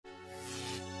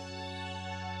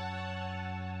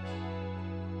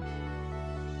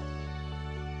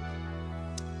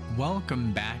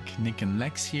Welcome back, Nick and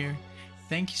Lex here.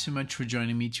 Thank you so much for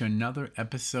joining me to another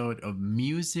episode of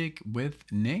Music with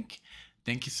Nick.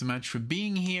 Thank you so much for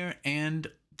being here. And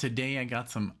today I got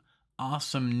some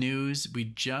awesome news. We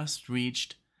just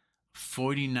reached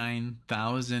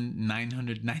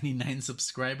 49,999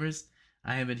 subscribers.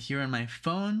 I have it here on my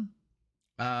phone.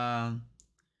 The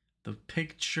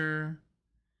picture,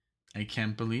 I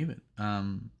can't believe it.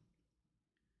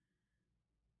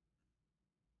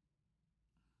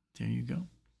 There you go.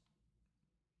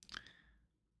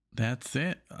 That's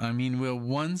it. I mean, we're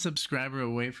one subscriber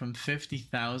away from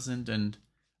 50,000 and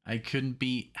I couldn't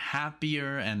be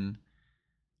happier, and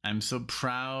I'm so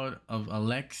proud of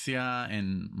Alexia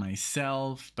and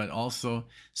myself, but also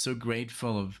so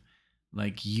grateful of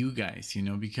like you guys, you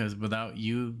know, because without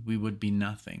you, we would be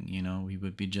nothing, you know, we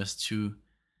would be just two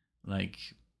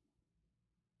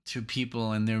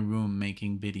people in their room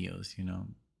making videos, you know,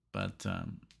 but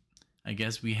I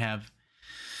guess we have,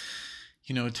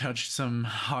 you know, touched some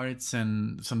hearts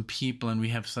and some people, and we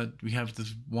have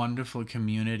this wonderful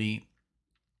community,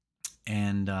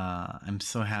 and I'm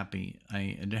so happy.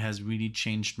 It has really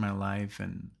changed my life,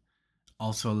 and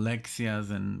also Alexia's,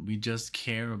 and we just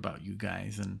care about you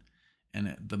guys, and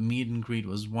the meet and greet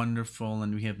was wonderful,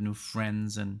 and we have new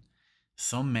friends and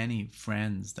so many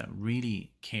friends that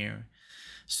really care.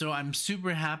 So I'm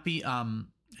super happy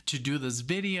to do this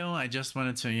video. I just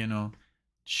wanted to, you know,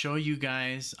 show you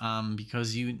guys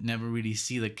because you never really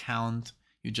see the count.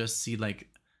 You just see like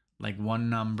one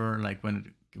number, like when it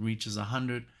reaches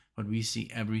 100, but we see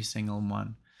every single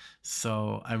one.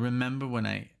 So I remember when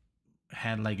I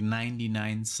had like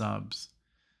 99 subs,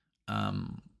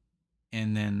 and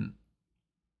then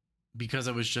because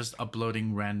I was just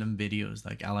uploading random videos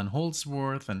like Alan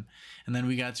Holdsworth, and then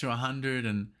we got to 100,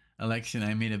 and Alexia and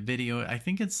I made a video. I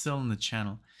think it's still on the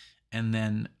channel. And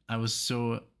then I was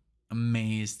so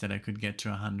amazed that I could get to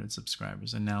 100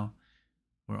 subscribers, and now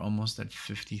we're almost at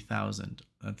 50,000.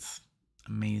 That's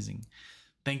amazing.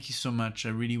 Thank you so much. I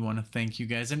really want to thank you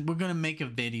guys, and we're gonna make a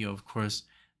video, of course,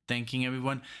 thanking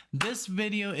everyone. This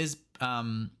video is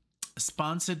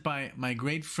sponsored by my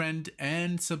great friend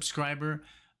and subscriber,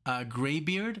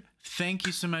 Greybeard. Thank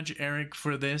you so much, Eric,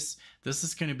 for this. This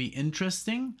is going to be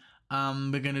interesting.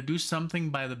 We're going to do something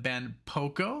by the band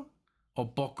POCO or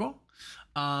POCO.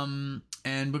 And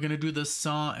we're going to do the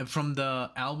song from the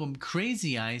album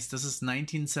Crazy Eyes. This is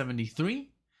 1973.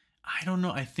 I don't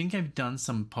know. I think I've done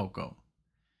some POCO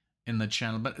in the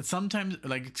channel, but sometimes,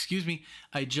 like, excuse me,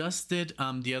 I just did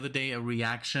the other day a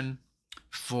reaction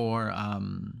for I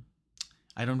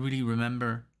don't really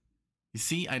remember. You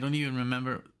see, I don't even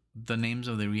remember the names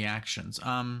of the reactions.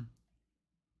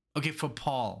 Okay, for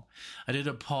Paul, I did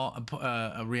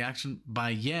a reaction by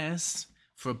Yes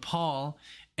for Paul,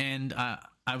 and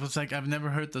I was like, I've never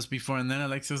heard this before, and then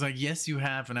Alexia was like, yes, you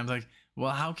have, and I was like,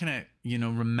 well, how can I, you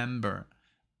know, remember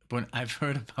when I've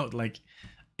heard about like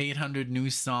 800 new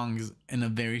songs in a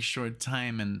very short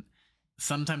time, and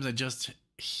sometimes I just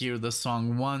hear the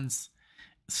song once.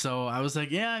 So I was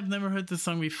like, yeah, I've never heard this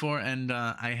song before, and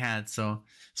I had, so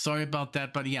sorry about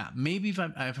that. But yeah, maybe if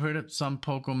I've heard of some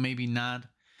POCO, maybe not.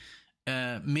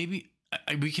 Maybe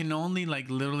we can only like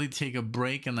literally take a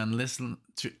break and then listen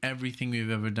to everything we've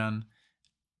ever done.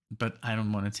 But I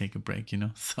don't want to take a break, you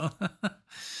know. So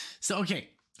okay.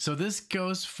 So this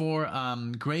goes for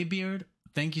Greybeard.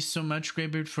 Thank you so much,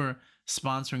 Greybeard, for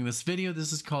sponsoring this video.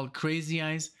 This is called Crazy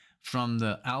Eyes from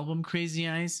the album Crazy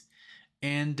Eyes.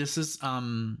 And this is,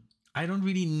 I don't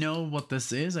really know what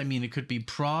this is. I mean, it could be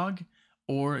prog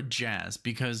or jazz,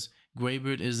 because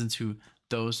Greybeard is into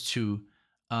those two.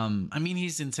 I mean,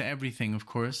 he's into everything, of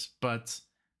course, but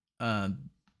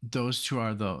those two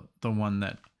are the one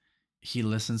that he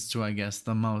listens to, I guess,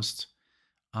 the most.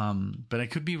 But I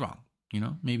could be wrong, you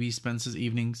know. Maybe he spends his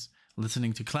evenings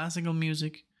listening to classical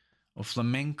music or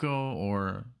flamenco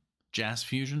or jazz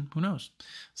fusion. Who knows?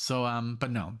 So, but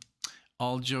no.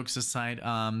 All jokes aside,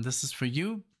 this is for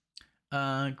you,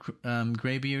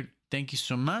 Greybeard. Thank you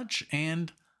so much,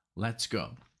 and let's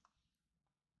go.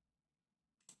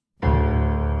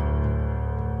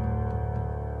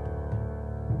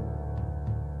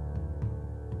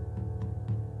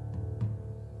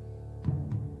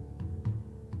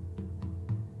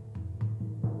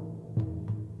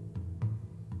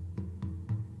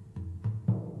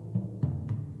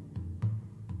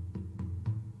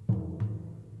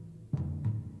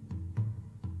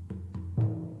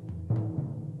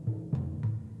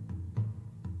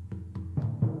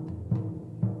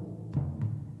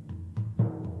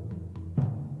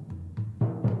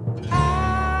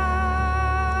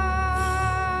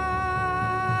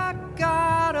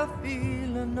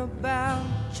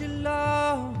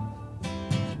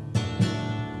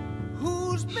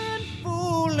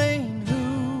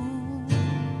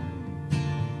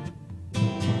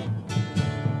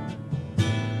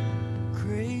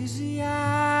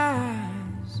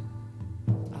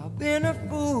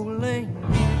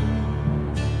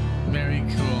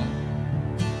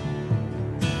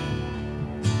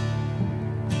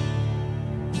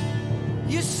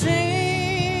 You sing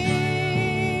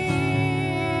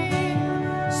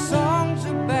songs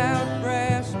about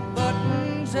brass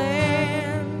buttons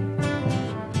and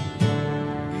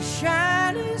your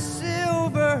shiny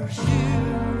silver shoes.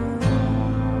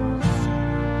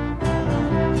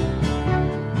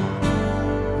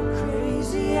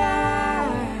 Crazy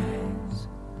eyes,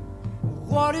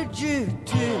 what did you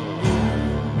do?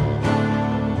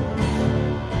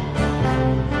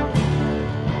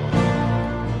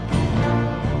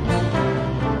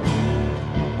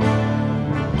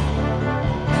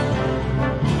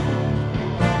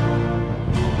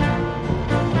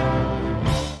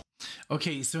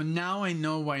 Okay, so now I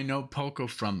know where I know POCO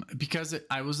from, because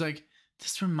I was like,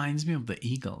 this reminds me of the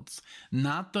Eagles,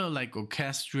 not the like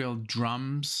orchestral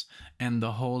drums and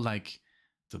the whole like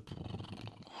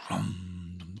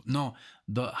no,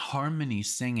 the harmony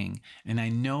singing. And I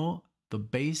know the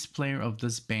bass player of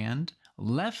this band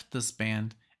left this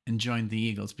band and joined the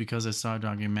Eagles because I saw a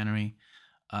documentary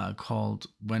called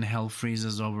When Hell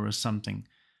Freezes Over or something.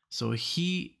 So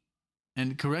he,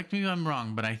 and correct me if I'm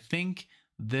wrong, but I think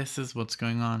this is what's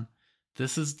going on.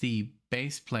 This is the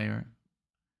bass player,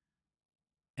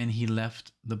 and he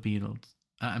left the Beatles.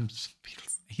 Beatles.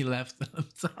 He left.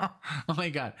 Oh my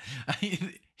God.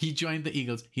 He joined the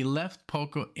Eagles. He left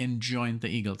POCO and joined the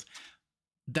Eagles.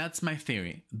 That's my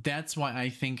theory. That's why I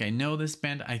think I know this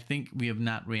band. I think we have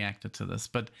not reacted to this,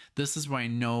 but this is why I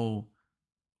know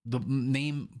the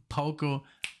name POCO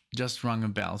just rung a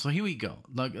bell. So here we go.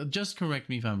 Like, just correct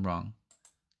me if I'm wrong.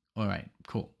 All right,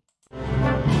 cool.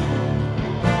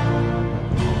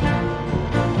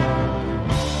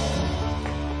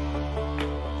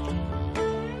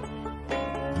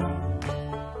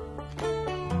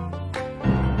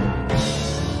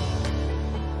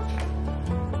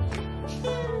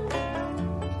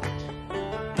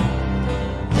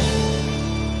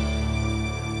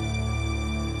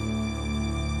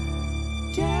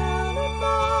 Down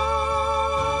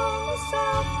among the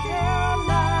South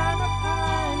Carolina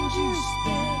pines, you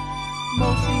spent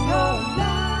most of your life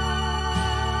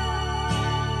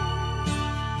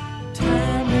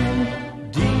time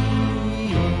in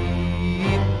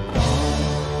deep thought.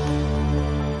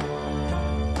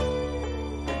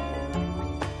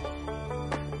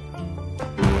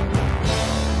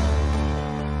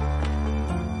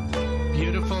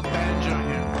 Beautiful banjo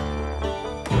here.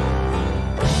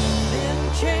 Then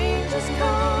changes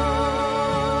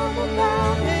come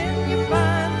about and you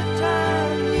find the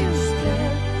time you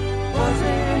spent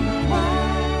wasn't wise.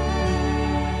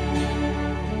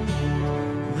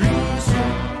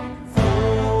 Reason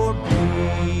for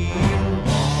being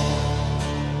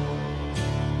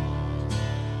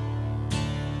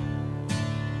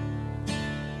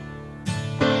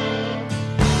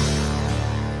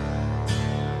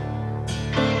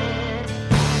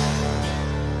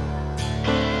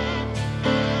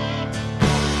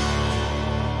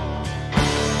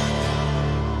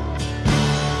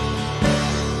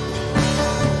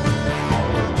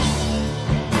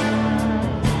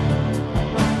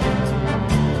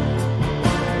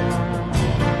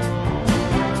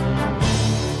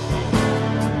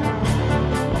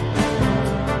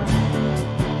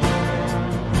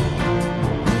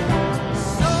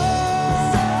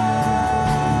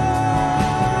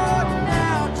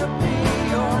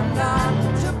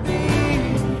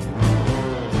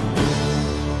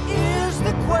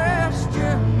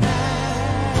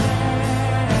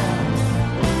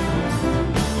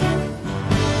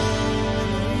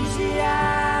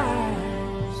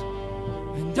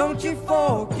don't you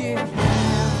forget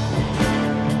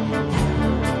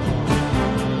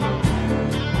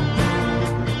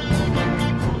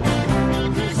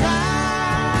cause I'm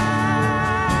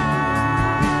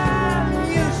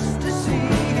used to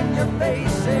seeing your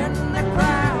face in the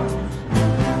crowd.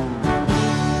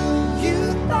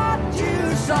 You thought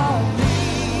you saw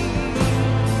me,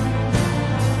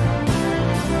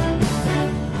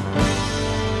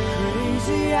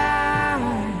 crazy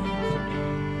eyes,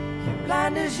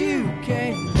 blind as you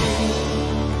can be.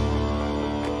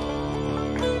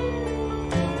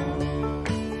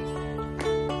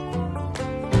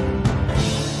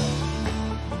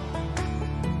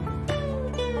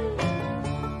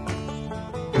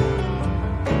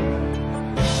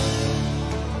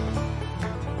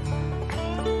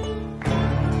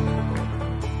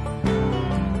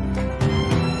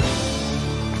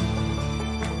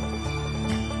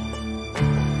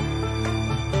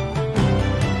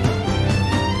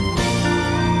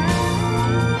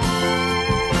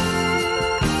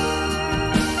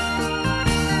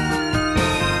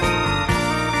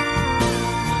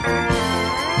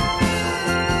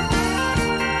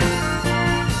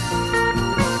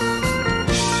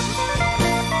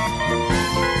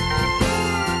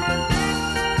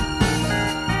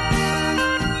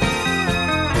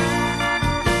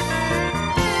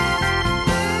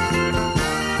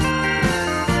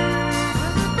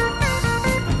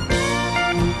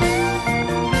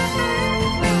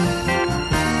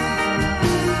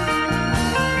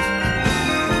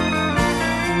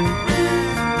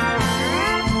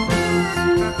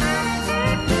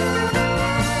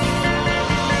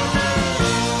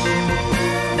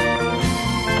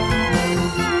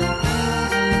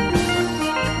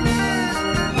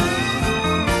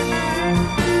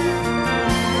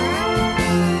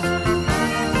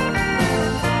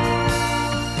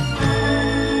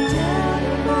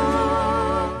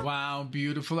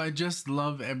 beautiful. I just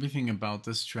love everything about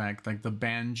this track. Like the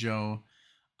banjo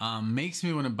makes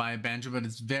me want to buy a banjo, but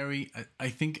it's very, I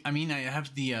think, I mean, I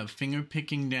have the finger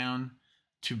picking down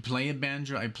to play a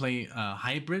banjo. I play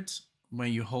hybrid, where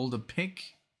you hold a pick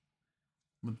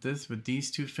with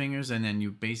these two fingers, and then you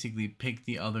basically pick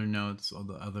the other notes or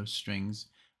the other strings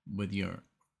with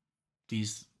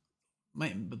these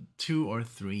 2 or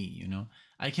 3, you know.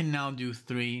 I can now do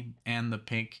 3 and the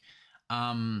pick,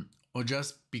 or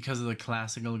just because of the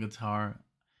classical guitar.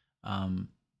 And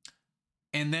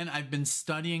then I've been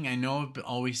studying. I know I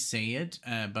always say it,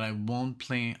 but I won't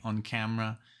play on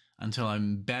camera until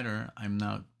I'm better. I'm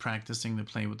now practicing to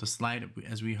play with the slide.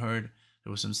 As we heard,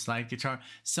 there was some slide guitar.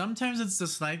 Sometimes it's the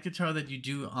slide guitar that you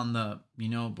do on the, you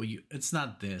know, but it's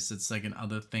not this. It's like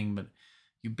another thing, but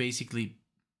you basically,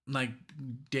 like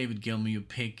David Gilmour, you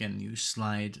pick and you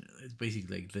slide. It's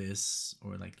basically like this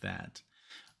or like that.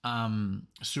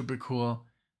 Super cool.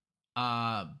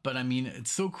 But I mean, it's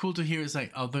so cool to hear. It's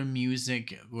like other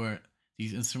music where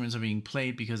these instruments are being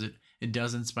played, because it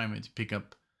does inspire me to pick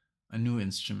up a new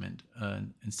instrument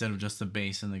instead of just the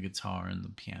bass and the guitar and the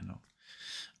piano.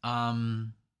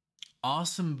 Awesome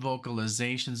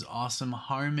vocalizations, awesome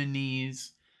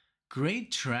harmonies,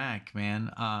 great track,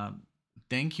 man.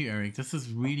 Thank you, Eric. This is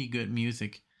really good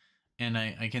music, and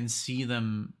I can see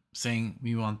them saying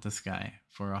we want this guy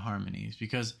for our harmonies,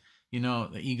 because, you know,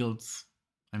 the Eagles,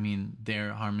 I mean,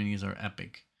 their harmonies are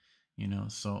epic, you know.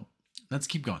 So let's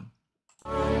keep going.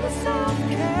 On the South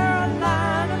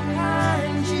Carolina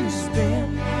pines you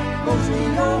spend most of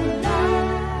your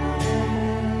life.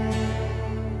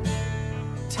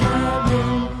 Time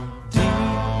in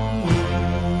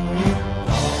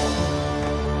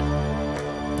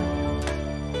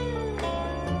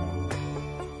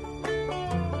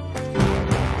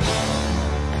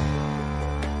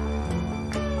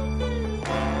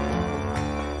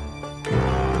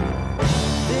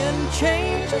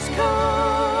changes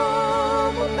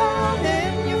come about,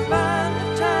 and you find the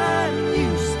time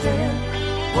you spent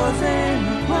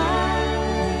wasn't right.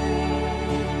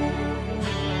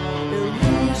 The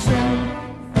reason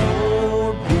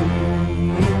for being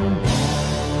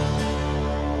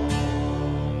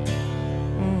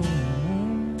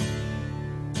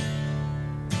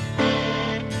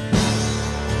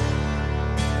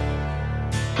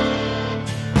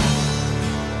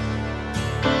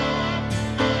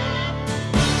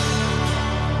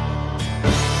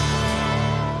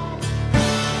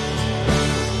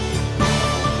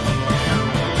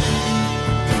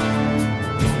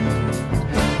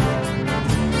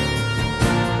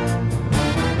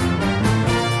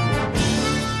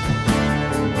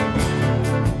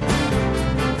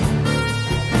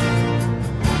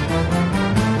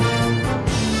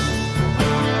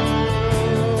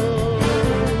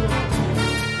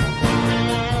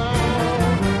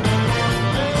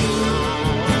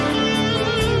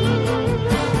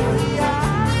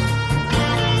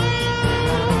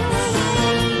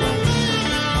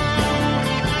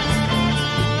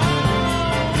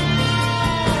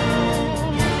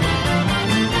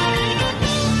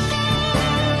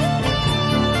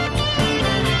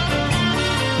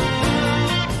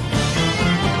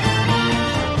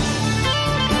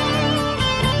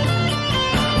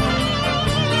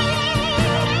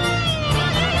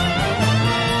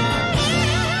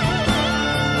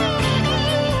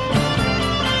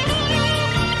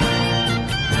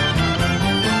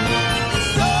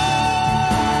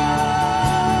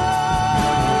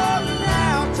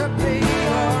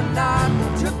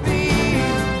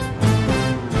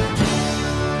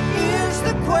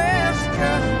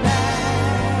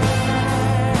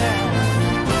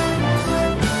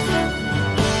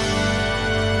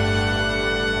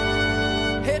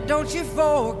don't you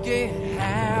forget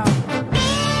how.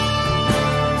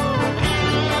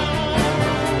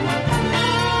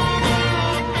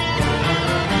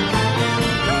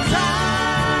 'Cause I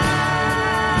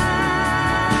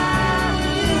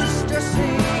used to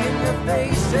see your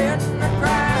face in the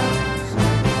crowds.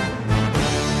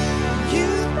 You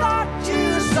thought you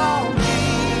saw me.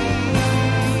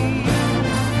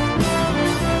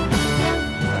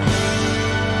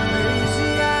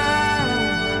 Crazy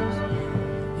eyes,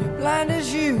 you're blind as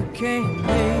you can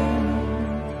be.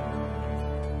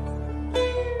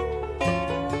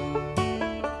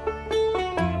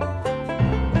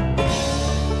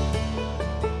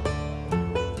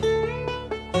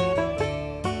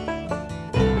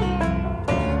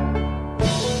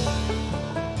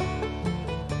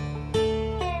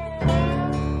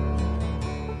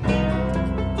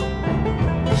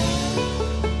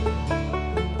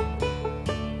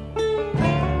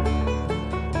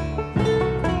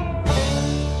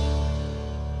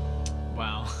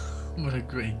 What a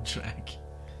great track.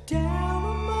 Down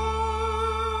among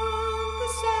the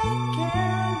South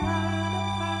Carolina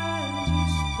pines, you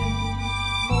spend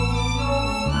most of your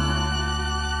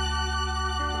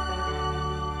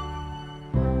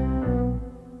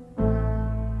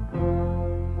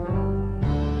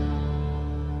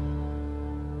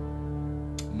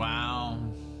Wow.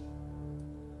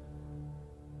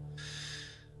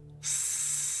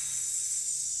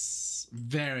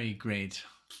 Very great.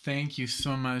 Thank you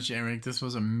so much, Eric. This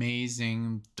was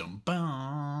amazing. Dum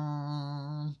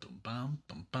bum, dum bum,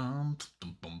 dum bum,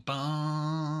 dum bum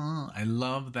bum. I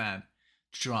love that.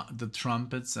 The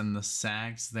trumpets and the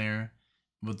sax there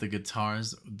with the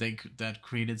guitars. That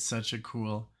created such a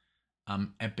cool,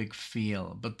 epic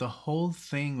feel. But the whole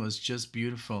thing was just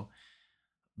beautiful.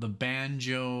 The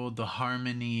banjo, the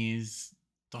harmonies,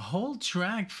 the whole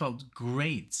track felt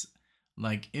great.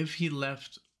 Like if he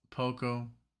left POCO.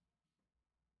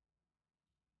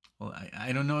 Well,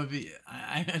 I don't know if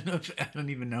I don't know if I don't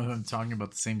even know if I'm talking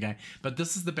about the same guy, but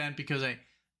this is the band because I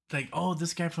like, oh,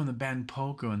 this guy from the band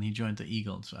POCO, and he joined the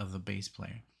Eagles as a bass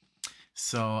player.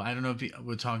 So I don't know if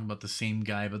we're talking about the same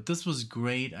guy, but this was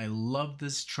great. I love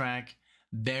this track,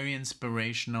 very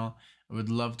inspirational. I would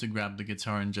love to grab the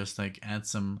guitar and just like add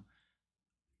some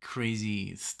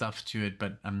crazy stuff to it,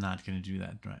 but I'm not gonna do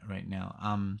that right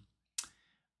now.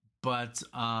 But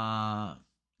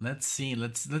let's see.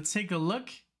 Let's take a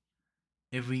look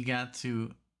if we got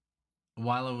to,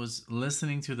 while I was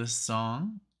listening to this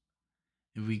song,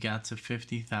 if we got to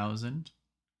 50,000.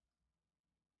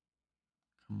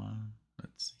 Come on,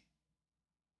 let's see.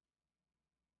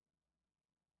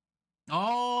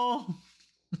 Oh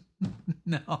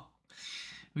no,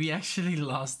 we actually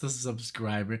lost a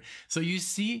subscriber. So you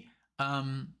see,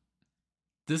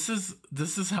 this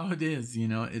is how it is, you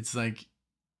know. It's like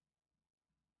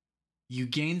you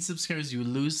gain subscribers, you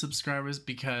lose subscribers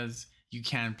because you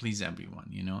can't please everyone,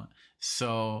 you know.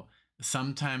 So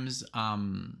sometimes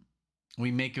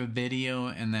we make a video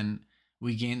and then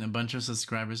we gain a bunch of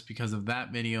subscribers because of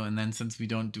that video, and then since we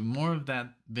don't do more of that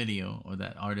video or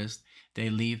that artist, they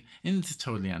leave, and it's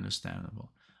totally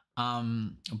understandable.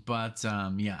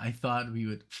 Yeah, I thought we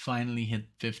would finally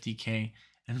hit 50K,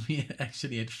 and we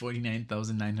actually had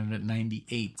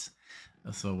 49,998.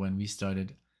 So when we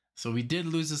started, so we did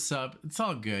lose a sub. It's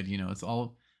all good, you know, it's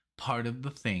all part of the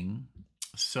thing.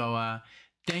 So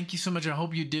thank you so much. I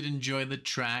hope you did enjoy the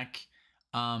track.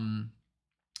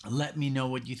 Let me know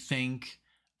what you think.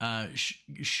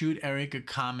 Shoot Eric a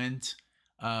comment,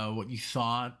 what you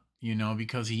thought, you know,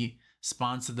 because he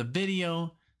sponsored the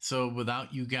video. So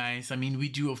without you guys, I mean, we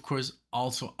do, of course,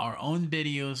 also our own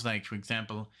videos. Like, for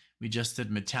example, we just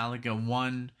did Metallica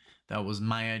 1. That was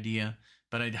my idea,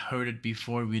 but I'd heard it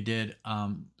before. We did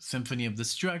Symphony of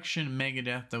Destruction,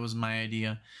 Megadeth. That was my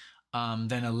idea.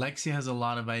 Then Alexia has a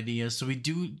lot of ideas. So we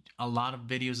do a lot of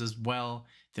videos as well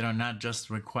that are not just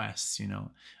requests, you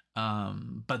know.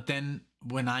 But then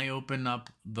when I open up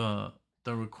the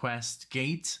request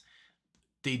gate,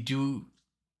 they do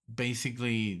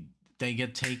basically, they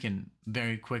get taken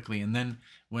very quickly. And then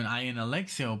when I and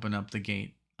Alexia open up the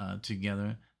gate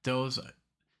together, those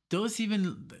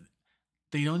even,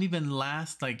 they don't even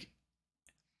last. Like,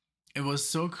 it was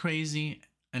so crazy,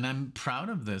 and I'm proud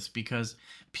of this because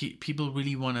people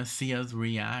really want to see us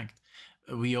react.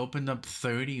 We opened up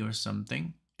 30 or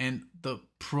something, and the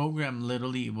program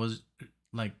literally was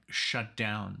like shut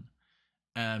down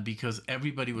because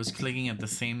everybody was clicking at the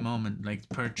same moment, like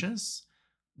purchase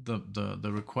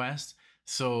the request.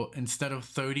 So instead of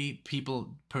 30,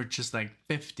 people purchased like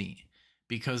 50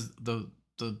 because the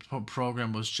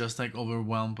program was just like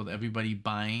overwhelmed with everybody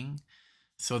buying.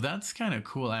 So that's kind of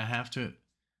cool. I have to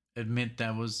admit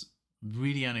that was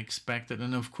really unexpected,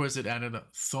 and of course it added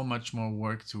so much more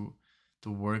work to the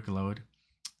workload.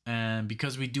 And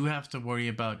because we do have to worry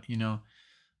about, you know,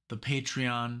 the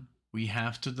Patreon, we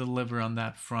have to deliver on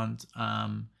that front.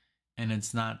 And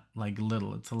it's not like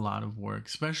little, it's a lot of work,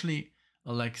 especially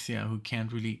Alexia, who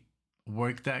can't really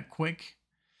work that quick,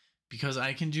 because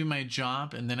I can do my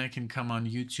job and then I can come on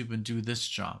YouTube and do this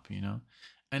job, you know.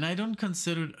 And I don't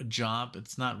consider it a job,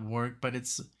 it's not work, but it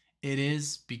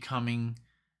is becoming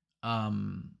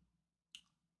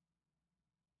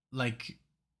like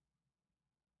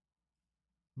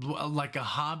a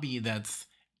hobby that's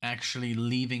actually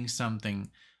leaving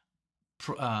something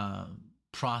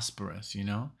prosperous, you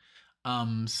know.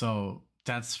 So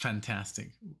that's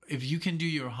fantastic. If you can do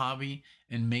your hobby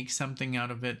and make something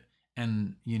out of it,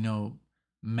 and, you know,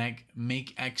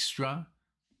 make extra,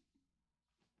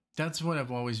 that's what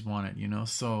I've always wanted, you know.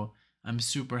 So I'm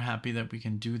super happy that we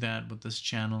can do that with this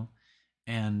channel.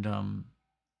 And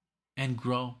and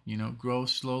grow, you know, grow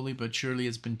slowly but surely.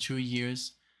 It's been 2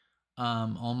 years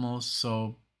almost.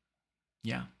 So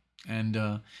yeah. And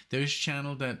there's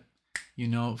channel that, you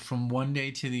know, from one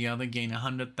day to the other gain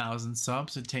 100,000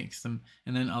 subs. It takes them,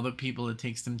 and then other people it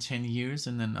takes them 10 years,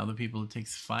 and then other people it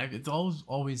takes 5. It's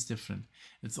always different.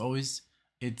 It's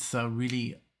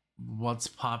really what's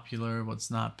popular,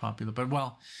 what's not popular. But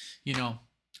well, you know,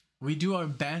 we do our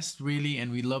best really,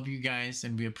 and we love you guys,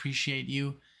 and we appreciate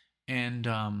you, and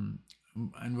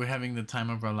we're having the time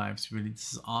of our lives. Really,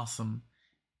 this is awesome,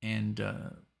 and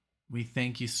we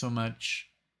thank you so much,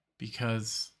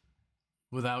 because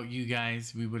without you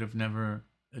guys, we would have never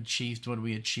achieved what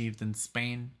we achieved in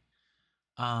Spain.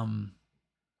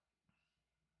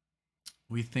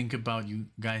 We think about you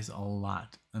guys a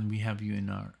lot, and we have you in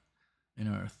our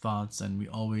thoughts, and we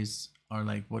always are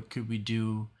like, what could we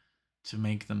do to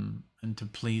make them and to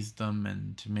please them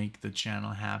and to make the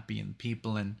channel happy and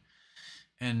people,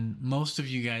 and most of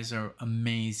you guys are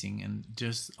amazing, and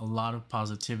just a lot of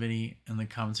positivity in the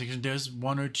comment section. There's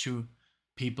one or two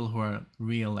people who are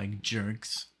real like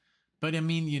jerks, but I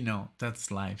mean, you know,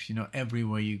 that's life. You know,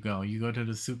 everywhere you go to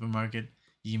the supermarket,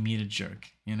 you meet a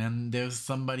jerk, you know, and there's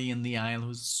somebody in the aisle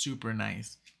who's super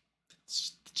nice.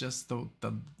 It's just the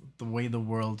way the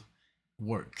world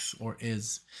works, or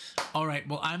is. All right,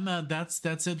 well, I'm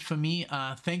that's it for me.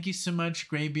 Thank you so much,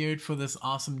 Greybeard, for this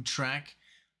awesome track.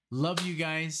 Love you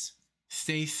guys.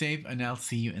 Stay safe, and I'll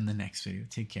see you in the next video.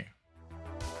 Take care.